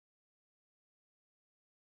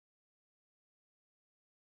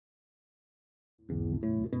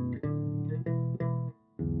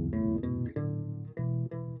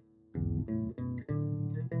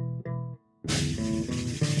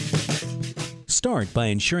Start by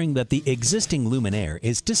ensuring that the existing luminaire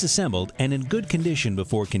is disassembled and in good condition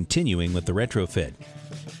before continuing with the retrofit.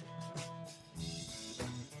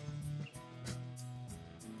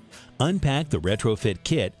 Unpack the retrofit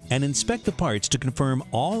kit and inspect the parts to confirm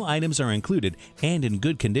all items are included and in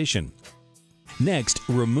good condition. Next,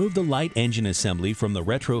 remove the light engine assembly from the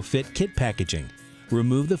retrofit kit packaging.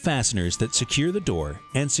 Remove the fasteners that secure the door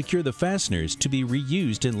and secure the fasteners to be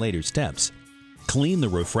reused in later steps. Clean the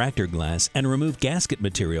refractor glass and remove gasket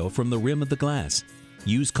material from the rim of the glass.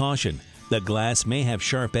 Use caution. The glass may have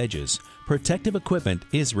sharp edges. Protective equipment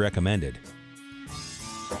is recommended.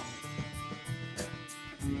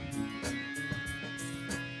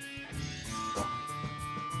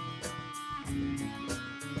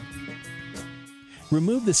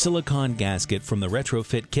 Remove the silicone gasket from the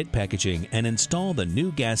retrofit kit packaging and install the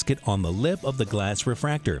new gasket on the lip of the glass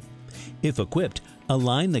refractor. If equipped,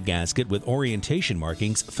 align the gasket with orientation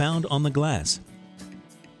markings found on the glass.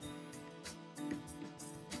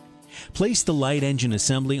 Place the light engine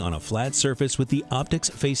assembly on a flat surface with the optics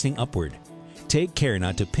facing upward. Take care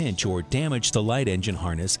not to pinch or damage the light engine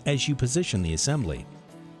harness as you position the assembly.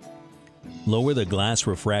 Lower the glass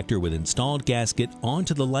refractor with installed gasket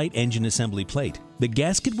onto the light engine assembly plate. The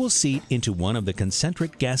gasket will seat into one of the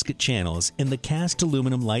concentric gasket channels in the cast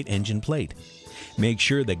aluminum light engine plate. Make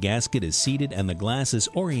sure the gasket is seated and the glass is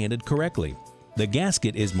oriented correctly. The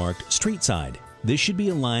gasket is marked street side. This should be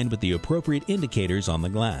aligned with the appropriate indicators on the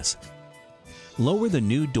glass. Lower the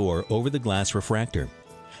new door over the glass refractor.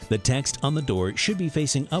 The text on the door should be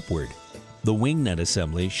facing upward. The wing nut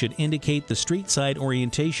assembly should indicate the street side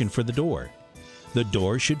orientation for the door. The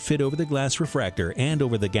door should fit over the glass refractor and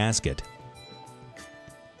over the gasket.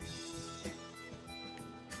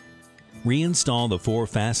 Reinstall the 4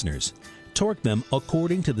 fasteners. Torque them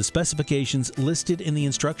according to the specifications listed in the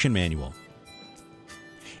instruction manual.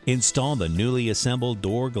 Install the newly assembled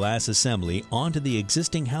door glass assembly onto the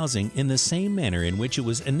existing housing in the same manner in which it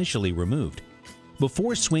was initially removed.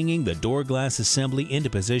 Before swinging the door glass assembly into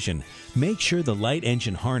position, make sure the light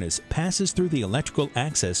engine harness passes through the electrical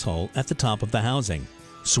access hole at the top of the housing.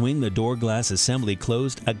 Swing the door glass assembly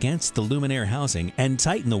closed against the luminaire housing and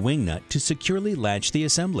tighten the wing nut to securely latch the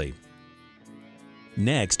assembly.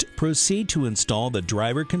 Next, proceed to install the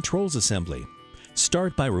driver controls assembly.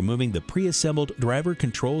 Start by removing the pre-assembled driver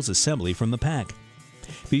controls assembly from the pack.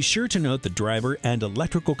 Be sure to note the driver and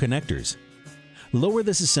electrical connectors. Lower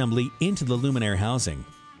this assembly into the luminaire housing.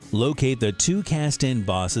 Locate the 2 cast-in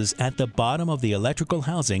bosses at the bottom of the electrical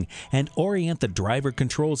housing and orient the driver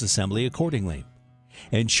controls assembly accordingly.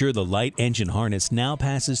 Ensure the light engine harness now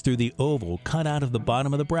passes through the oval cut out of the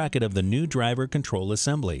bottom of the bracket of the new driver control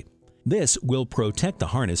assembly. This will protect the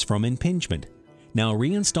harness from impingement. Now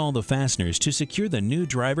reinstall the fasteners to secure the new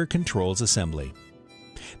driver controls assembly.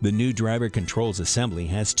 The new driver controls assembly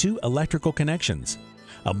has 2 electrical connections,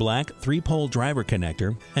 a black 3-pole driver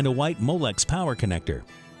connector and a white Molex power connector.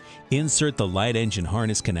 Insert the light engine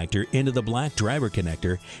harness connector into the black driver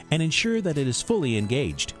connector and ensure that it is fully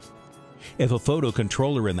engaged. If a photo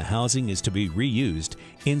controller in the housing is to be reused,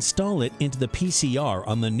 install it into the PCR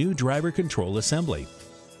on the new driver control assembly.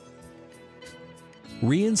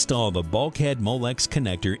 Reinstall the bulkhead Molex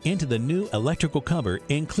connector into the new electrical cover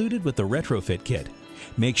included with the retrofit kit.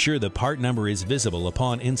 Make sure the part number is visible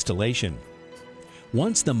upon installation.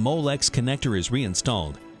 Once the Molex connector is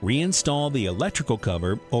reinstalled, reinstall the electrical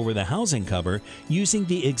cover over the housing cover using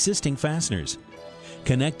the existing fasteners.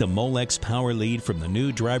 Connect the Molex power lead from the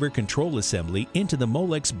new driver control assembly into the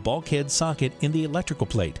Molex bulkhead socket in the electrical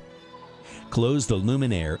plate. Close the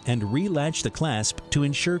luminaire and relatch the clasp to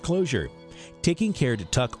ensure closure, taking care to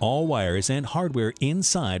tuck all wires and hardware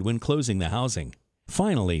inside when closing the housing.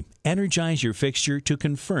 Finally, energize your fixture to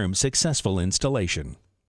confirm successful installation.